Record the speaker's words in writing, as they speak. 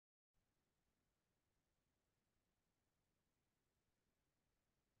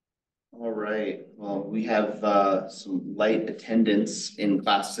All right, well, we have some light attendance in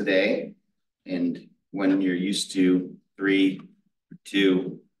class today. And when you're used to 3 or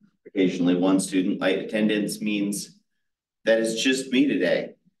 2, occasionally 1 student, light attendance means that it's just me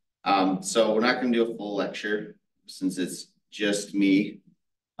today. So we're not going to do a full lecture since it's just me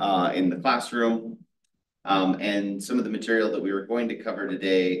in the classroom. And some of the material that we were going to cover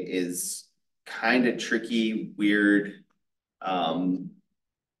today is kind of tricky, weird.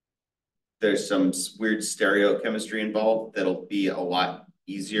 There's some weird stereochemistry involved that'll be a lot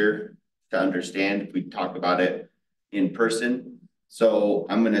easier to understand if we talk about it in person. So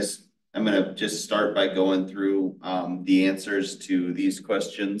I'm gonna just start by going through the answers to these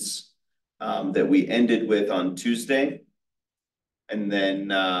questions that we ended with on Tuesday, and then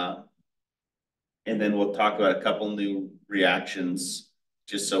we'll talk about a couple new reactions,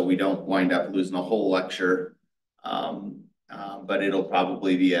 just so we don't wind up losing a whole lecture. But it'll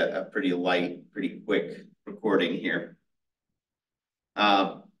probably be a pretty light, pretty quick recording here.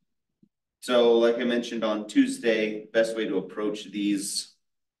 So like I mentioned on Tuesday, best way to approach these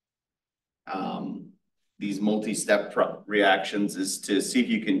multi-step reactions is to see if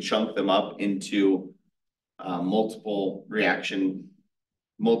you can chunk them up into multiple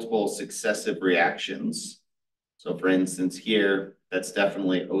successive reactions. So for instance, here, that's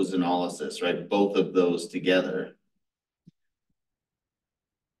definitely ozonolysis, right? Both of those together.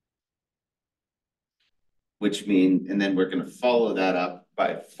 Which means, and then we're going to follow that up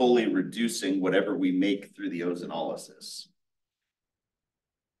by fully reducing whatever we make through the ozonolysis.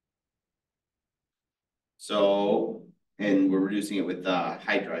 So, and we're reducing it with a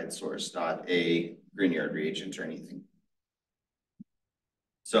hydride source, not a Grignard reagent or anything.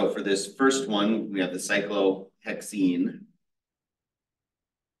 So for this first one, we have the cyclohexene.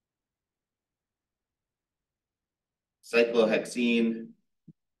 Cyclohexene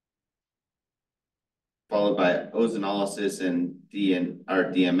followed by ozonolysis and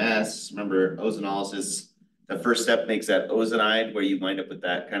DMS. Remember, ozonolysis, the first step makes that ozonide where you wind up with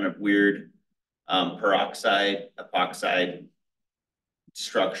that kind of weird peroxide, epoxide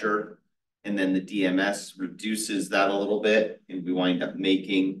structure. And then the DMS reduces that a little bit, and we wind up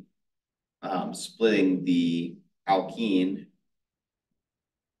making, splitting the alkene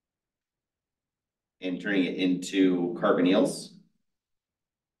and turning it into carbonyls.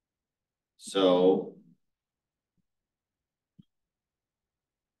 So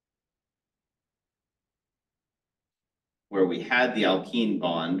where we had the alkene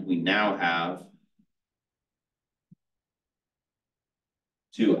bond, we now have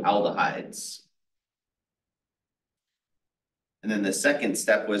 2 aldehydes. And then the second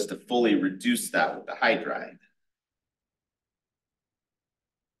step was to fully reduce that with the hydride.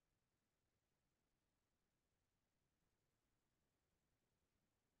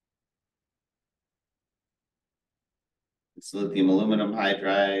 It's lithium aluminum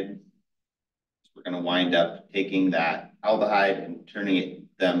hydride. So we're going to wind up taking that aldehyde and turning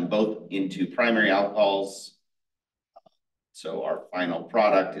them both into primary alcohols. So our final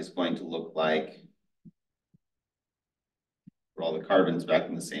product is going to look like, put all the carbons back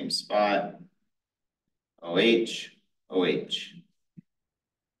in the same spot, OH, OH.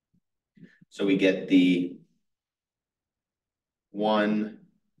 So we get the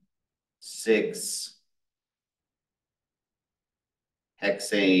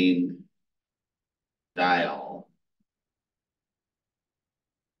 1,6-hexane diol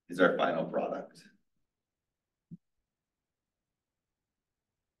is our final product.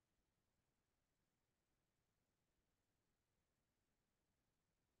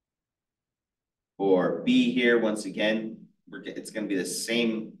 For B here, once again, it's going to be the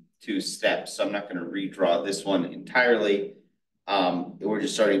same 2 steps. So I'm not going to redraw this one entirely. We're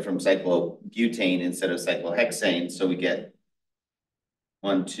just starting from cyclobutane instead of cyclohexane. So we get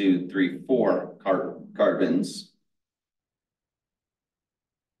 1, 2, 3, 4 carbons.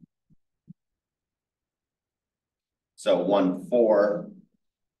 So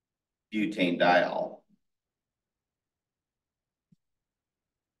 1,4-butane diol.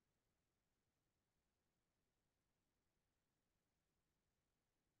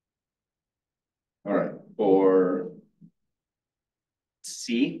 All right, for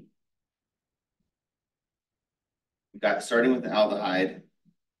C, we got starting with the aldehyde,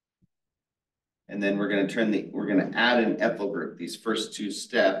 and then we're going to add an ethyl group. These first 2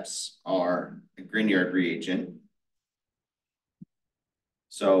 steps are a Grignard reagent.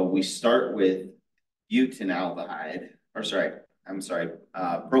 So we start with butanaldehyde, or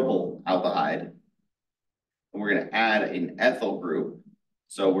propyl aldehyde, and we're going to add an ethyl group.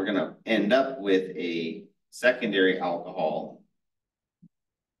 So we're going to end up with a secondary alcohol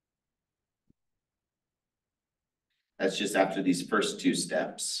That's just after these first two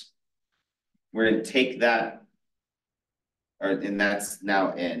steps. We're gonna take that, and that's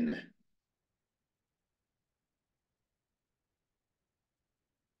now N.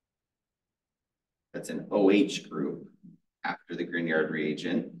 That's an OH group after the Grignard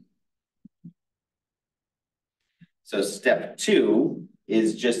reagent. So step 2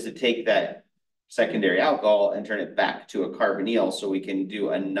 is just to take that secondary alcohol and turn it back to a carbonyl so we can do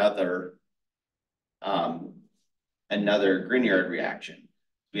another Grignard reaction.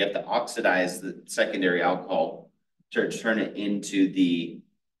 We have to oxidize the secondary alcohol to turn it into the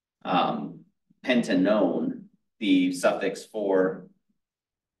pentanone, the suffix for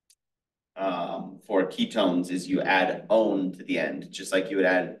ketones is you add "-one" to the end, just like you would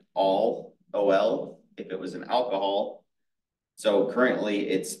add ol if it was an alcohol. So currently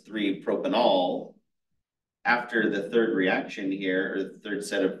it's 3-propanol. After the third reaction here, or the third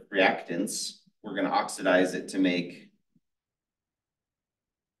set of reactants, we're going to oxidize it to make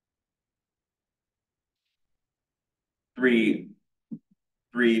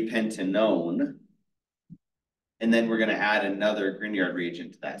 3-pentanone. And then we're going to add another Grignard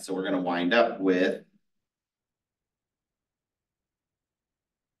reagent to that. So we're going to wind up with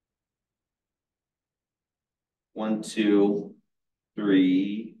 1, 2,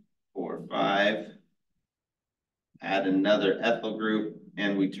 3, 4, 5. Add another ethyl group,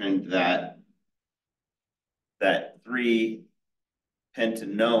 and we turned that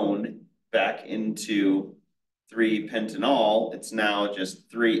 3-pentanone back into 3-pentanol. It's now just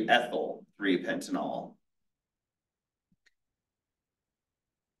 3-ethyl 3-pentanol.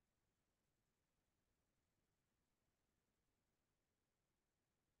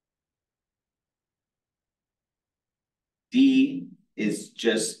 D is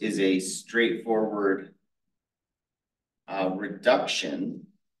a straightforward reduction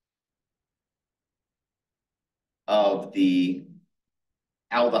of the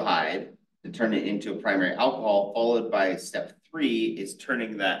aldehyde to turn it into a primary alcohol, followed by step 3 is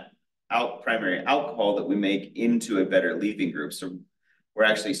turning that primary alcohol that we make into a better leaving group. So we're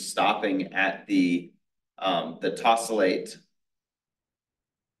actually stopping at the tosylate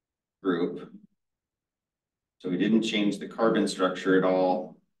group. So we didn't change the carbon structure at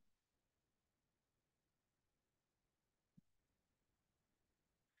all.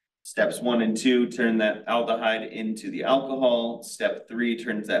 Steps 1 and 2 turn that aldehyde into the alcohol. Step 3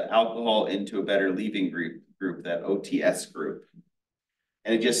 turns that alcohol into a better leaving group, that OTS group.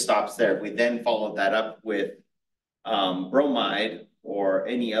 And it just stops there. If we then follow that up with bromide or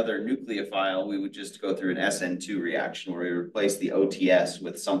any other nucleophile, we would just go through an SN2 reaction where we replace the OTS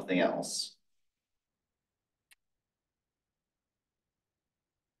with something else.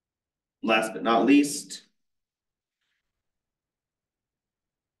 Last but not least,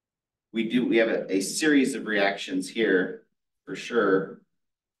 we have a series of reactions here for sure.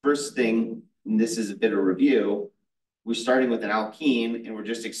 First thing, and this is a bit of a review, we're starting with an alkene and we're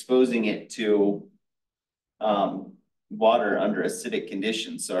just exposing it to water under acidic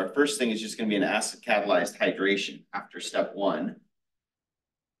conditions. So our first thing is just going to be an acid catalyzed hydration after step 1,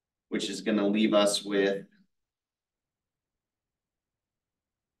 which is going to leave us with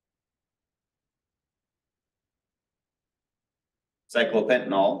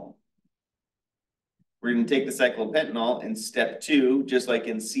cyclopentanol. We're going to take the cyclopentanol in step 2, just like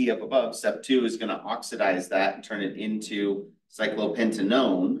in C up above. Step 2 is going to oxidize that and turn it into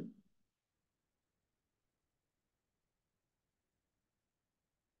cyclopentanone.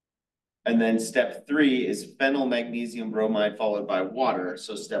 And then step 3 is phenyl magnesium bromide followed by water.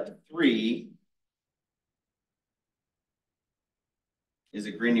 So step 3 is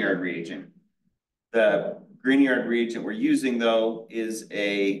a Grignard reagent. The Grignard reagent we're using, though,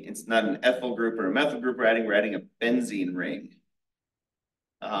 it's not an ethyl group or a methyl group we're adding a benzene ring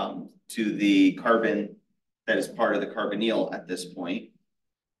to the carbon that is part of the carbonyl at this point.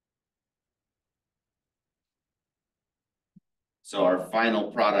 So our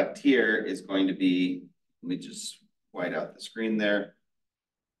final product here is going to be, let me just white out the screen there.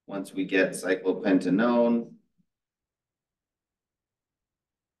 Once we get cyclopentanone,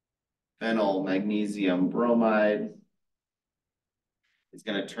 phenyl magnesium bromide, it's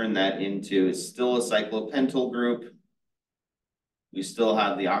going to turn that into, it's still a cyclopentyl group. We still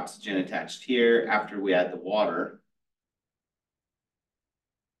have the oxygen attached here after we add the water.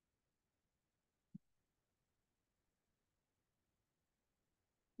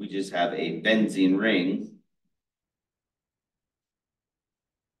 We just have a benzene ring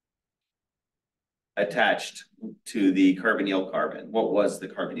attached to the carbonyl carbon. What was the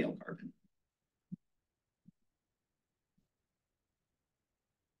carbonyl carbon?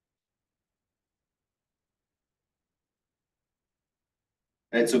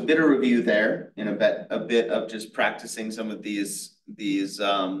 And so a bit of review there and a bit of just practicing some of these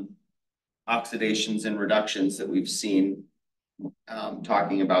oxidations and reductions that we've seen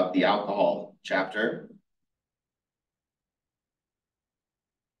talking about the alcohol chapter.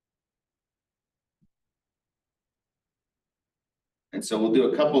 And so we'll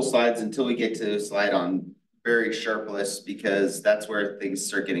do a couple slides until we get to a slide on very sharp lists, because that's where things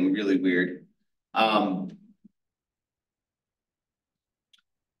start getting really weird. I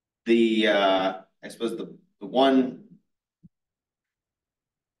suppose the one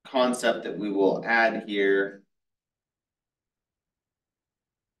concept that we will add here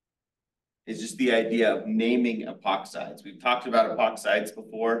is just the idea of naming epoxides. We've talked about epoxides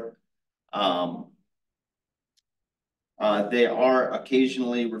before. They are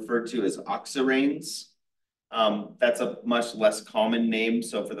occasionally referred to as oxiranes. That's a much less common name.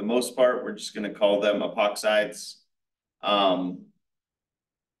 So for the most part, we're just going to call them epoxides.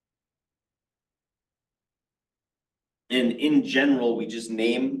 And in general, we just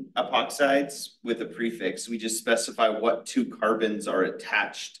name epoxides with a prefix. We just specify what two carbons are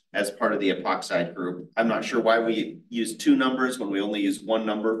attached as part of the epoxide group. I'm not sure why we use two numbers when we only use one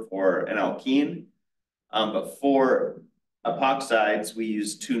number for an alkene. But for epoxides, we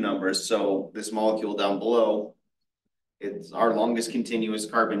use two numbers. So this molecule down below, it's our longest continuous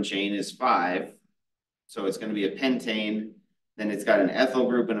carbon chain is 5. So it's going to be a pentane. Then it's got an ethyl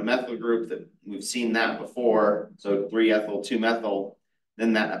group and a methyl group that we've seen that before. So 3-ethyl, 2-methyl.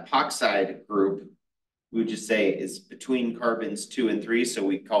 Then that epoxide group, we would just say is between carbons 2 and 3. So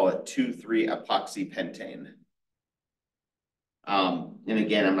we call it 2,3 epoxy pentane. And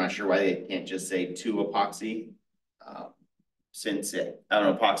again, I'm not sure why they can't just say 2 epoxy, since an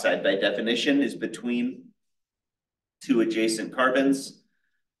epoxide by definition is between 2 adjacent carbons.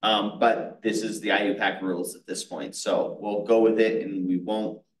 But this is the IUPAC rules at this point, so we'll go with it, and we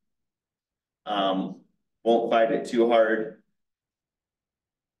won't fight it too hard.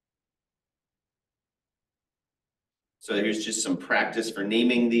 So here's just some practice for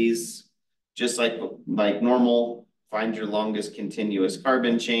naming these, just like normal. Find your longest continuous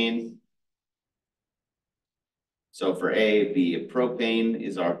carbon chain. So for A, the propane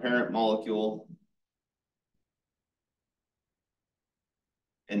is our parent molecule.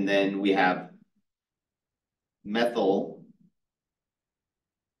 And then we have methyl.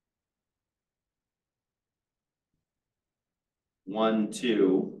 One,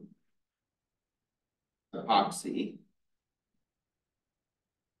 2 epoxy.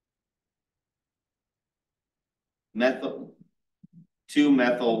 Methyl,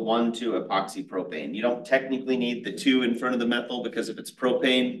 2-methyl, 1,2 epoxy propane. You don't technically need the 2 in front of the methyl, because if it's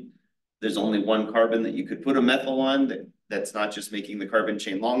propane, there's only one carbon that you could put a methyl on that's not just making the carbon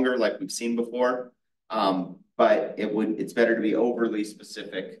chain longer like we've seen before. But it's better to be overly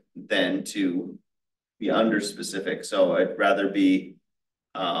specific than to be under specific. So I'd rather you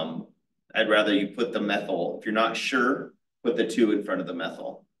put the methyl. If you're not sure, put the 2 in front of the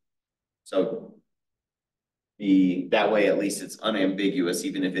methyl. So that way, at least it's unambiguous,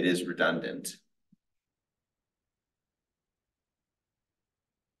 even if it is redundant.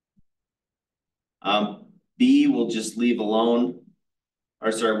 B we'll just leave alone.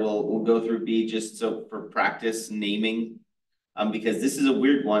 Or sorry, we'll go through B just so for practice naming. Because this is a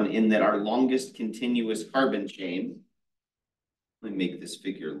weird one in that our longest continuous carbon chain, let me make this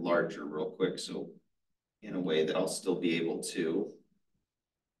figure larger real quick, so in a way that I'll still be able to.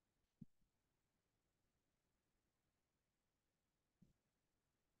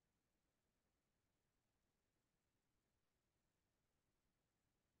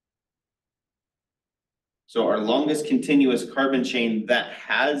 So our longest continuous carbon chain that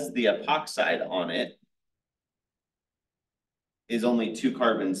has the epoxide on it is only 2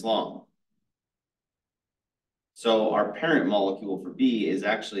 carbons long. So our parent molecule for B is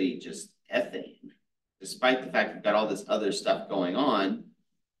actually just ethane. Despite the fact we've got all this other stuff going on,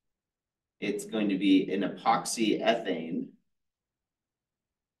 it's going to be an epoxy ethane.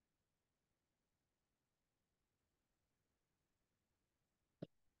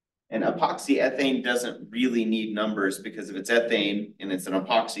 And epoxy ethane doesn't really need numbers, because if it's ethane and it's an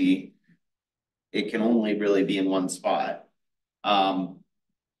epoxy, it can only really be in one spot.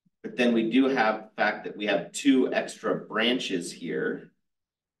 But then we do have the fact that we have 2 extra branches here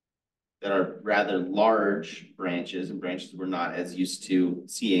that are rather large branches, and branches we're not as used to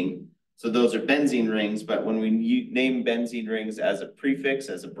seeing. So those are benzene rings, but when we name benzene rings as a prefix,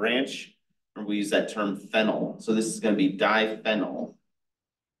 as a branch, we use that term phenyl. So this is going to be diphenyl,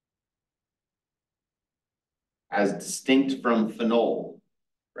 as distinct from phenol,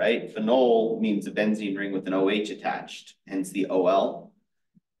 right? Phenol means a benzene ring with an OH attached, hence the OL.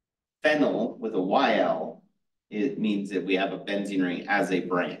 phenyl with a YL, it means that we have a benzene ring as a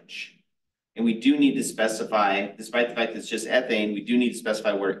branch. And we do need to specify, despite the fact that it's just ethane, we do need to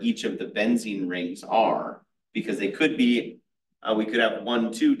specify where each of the benzene rings are, because they could be, we could have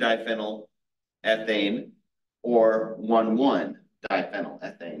 1,2-diphenyl ethane or 1,1-diphenyl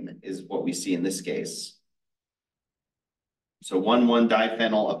ethane is what we see in this case. So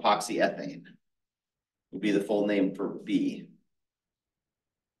 1,1-diphenyl epoxy ethane would be the full name for B.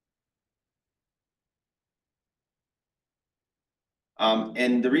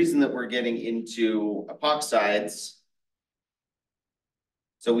 And the reason that we're getting into epoxides,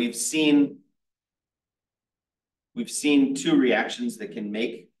 so we've seen two reactions that can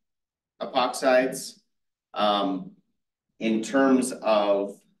make epoxides in terms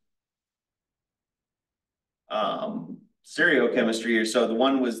of stereochemistry. So the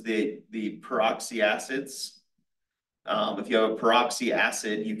one was the peroxy acids. If you have a peroxy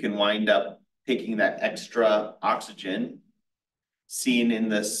acid, you can wind up taking that extra oxygen seen in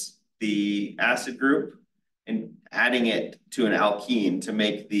the acid group and adding it to an alkene to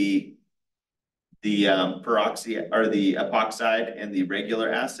make the peroxy or the epoxide and the regular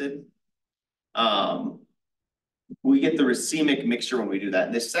acid. We get the racemic mixture when we do that.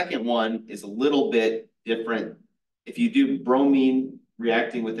 And the second one is a little bit different. If you do bromine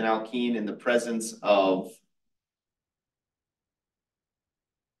reacting with an alkene in the presence of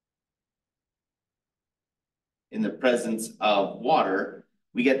water,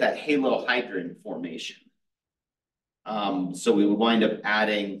 we get that halohydrin formation. So we would wind up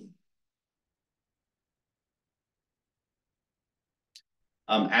adding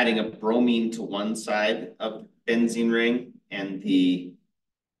a bromine to one side of the benzene ring and the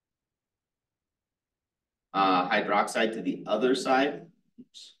hydroxide to the other side.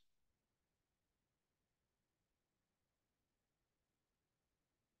 Oops.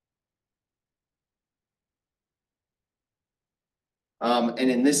 And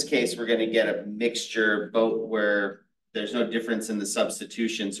in this case, we're going to get a mixture both where there's no difference in the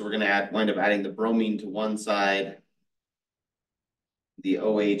substitution. So we're going to wind up adding the bromine to one side, the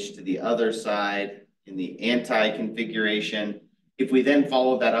OH to the other side in the anti-configuration. If we then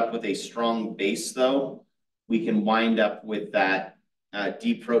follow that up with a strong base, though, we can wind up with that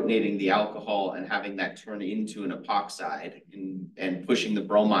deprotonating the alcohol and having that turn into an epoxide and pushing the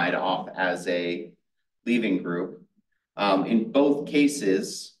bromide off as a leaving group. In both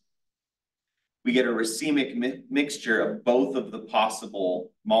cases, we get a racemic mixture of both of the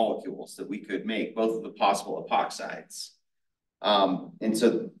possible molecules that we could make, both of the possible epoxides. And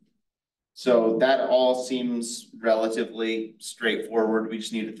so that all seems relatively straightforward. We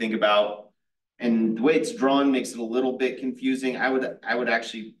just need to think about, and the way it's drawn makes it a little bit confusing. I would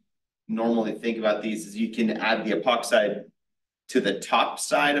actually normally think about these as you can add the epoxide to the top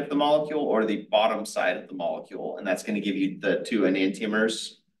side of the molecule or the bottom side of the molecule, and that's going to give you the two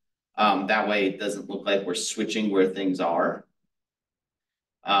enantiomers. That way it doesn't look like we're switching where things are.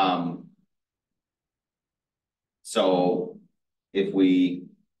 So if we,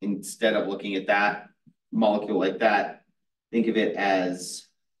 instead of looking at that molecule like that, think of it as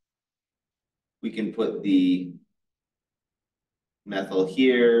we can put the methyl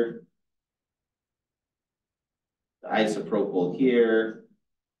here, the isopropyl here,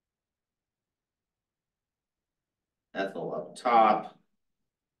 ethyl up top,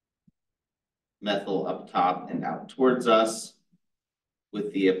 methyl up top and out towards us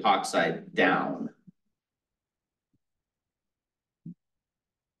with the epoxide down.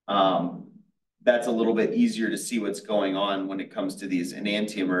 That's a little bit easier to see what's going on when it comes to these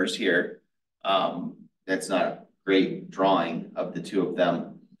enantiomers here. That's not a great drawing of the two of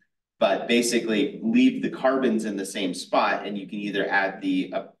them, but basically leave the carbons in the same spot, and you can either add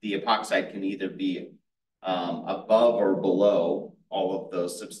the epoxide can either be above or below all of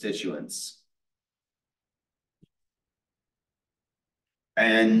those substituents.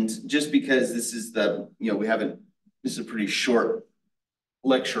 And just because this is this is a pretty short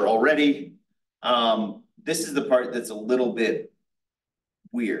lecture already. This is the part that's a little bit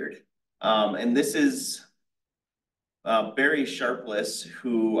weird. And this is Barry Sharpless,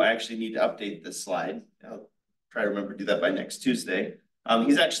 who I actually need to update this slide. I'll try to remember to do that by next Tuesday.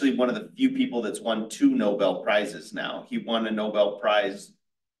 He's actually one of the few people that's won 2 Nobel Prizes now. He won a Nobel Prize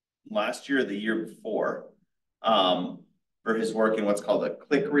last year or the year before for his work in what's called a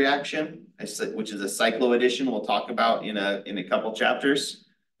click reaction, which is a cycloaddition we'll talk about in a couple chapters.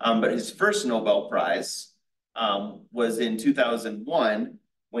 But his first Nobel Prize was in 2001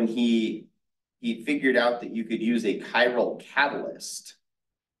 when he figured out that you could use a chiral catalyst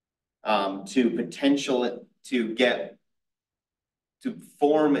to get to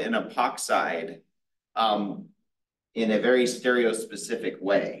form an epoxide in a very stereospecific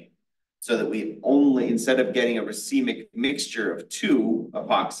way, so that we only, instead of getting a racemic mixture of two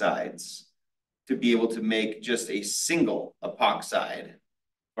epoxides, to be able to make just a single epoxide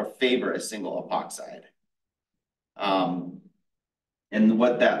or favor a single epoxide. And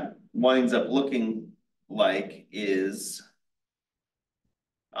what that winds up looking like is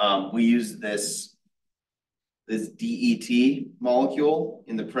we use this DET molecule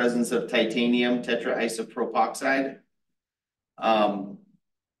in the presence of titanium tetraisopropoxide.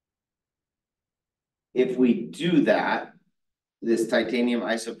 If we do that, this titanium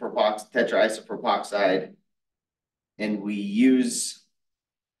tetraisopropoxide, and we use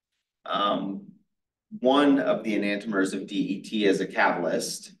one of the enantiomers of DET as a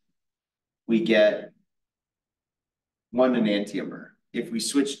catalyst, we get one enantiomer. If we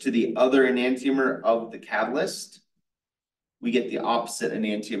switch to the other enantiomer of the catalyst, we get the opposite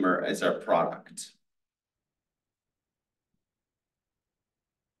enantiomer as our product.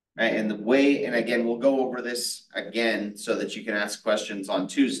 Right, and the way, and again, we'll go over this again so that you can ask questions on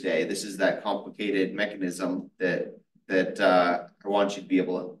Tuesday. This is that complicated mechanism that I want you to be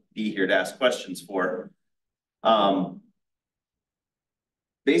able to be here to ask questions for.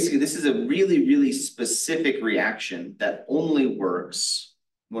 Basically, this is a really, really specific reaction that only works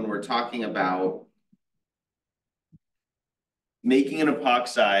when we're talking about making an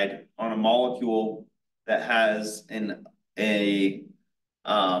epoxide on a molecule that has a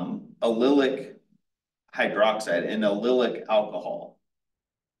allylic hydroxide, an allylic alcohol.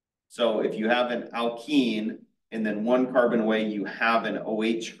 So if you have an alkene and then one carbon away, you have an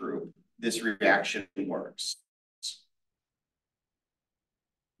OH group, this reaction works.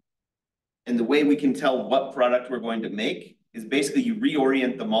 And the way we can tell what product we're going to make is basically you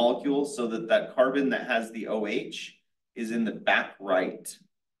reorient the molecule so that that carbon that has the OH is in the back right.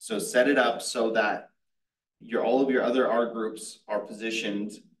 So set it up so that all of your other R groups are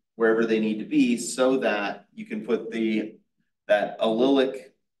positioned wherever they need to be, so that you can put that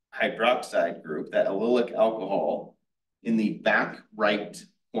allylic hydroxide group, that allylic alcohol, in the back right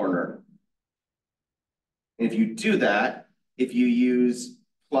corner. And if you do that, if you use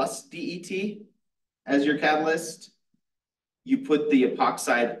plus DET as your catalyst, you put the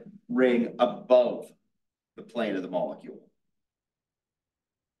epoxide ring above the plane of the molecule.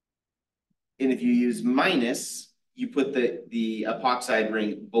 And if you use minus, you put the epoxide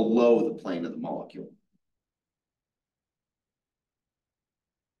ring below the plane of the molecule.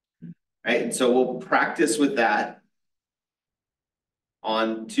 Right, and so we'll practice with that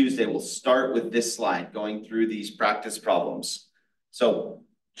on Tuesday. We'll start with this slide, going through these practice problems. So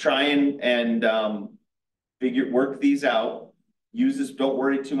try and work these out. Use this, don't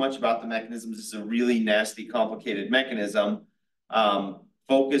worry too much about the mechanisms. This is a really nasty, complicated mechanism.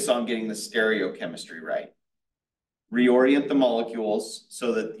 Focus on getting the stereochemistry right. Reorient the molecules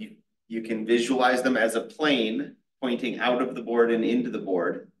so that you can visualize them as a plane pointing out of the board and into the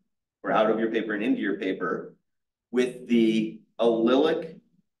board, or out of your paper and into your paper, with the allylic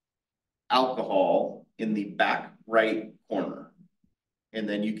alcohol in the back right corner. And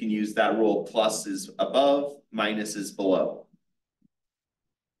then you can use that rule: plus is above, minus is below.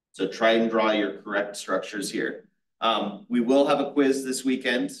 So try and draw your correct structures here. We will have a quiz this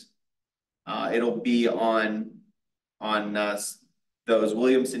weekend. It'll be on those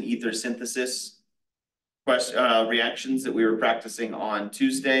Williamson ether synthesis reactions that we were practicing on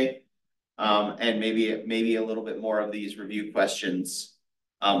Tuesday, and maybe a little bit more of these review questions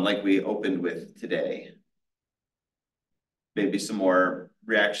like we opened with today. Maybe some more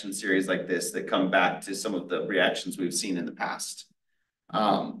reaction series like this that come back to some of the reactions we've seen in the past.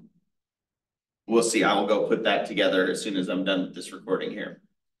 We'll see. I will go put that together as soon as I'm done with this recording here.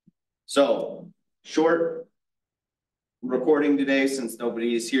 So, short recording today since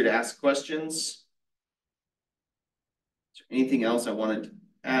nobody is here to ask questions. Is there anything else I wanted to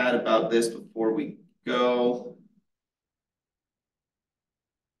add about this before we go?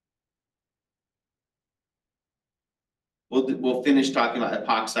 We'll finish talking about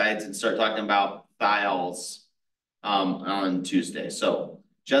epoxides and start talking about thiols on Tuesday. So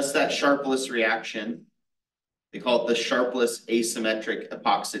just that Sharpless reaction, they call it the Sharpless asymmetric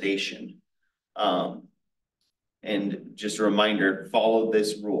epoxidation. And just a reminder, follow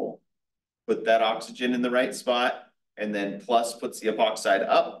this rule. Put that oxygen in the right spot, and then plus puts the epoxide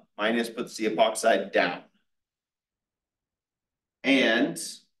up, minus puts the epoxide down. And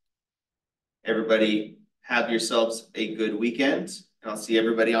everybody have yourselves a good weekend, and I'll see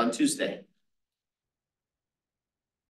everybody on Tuesday.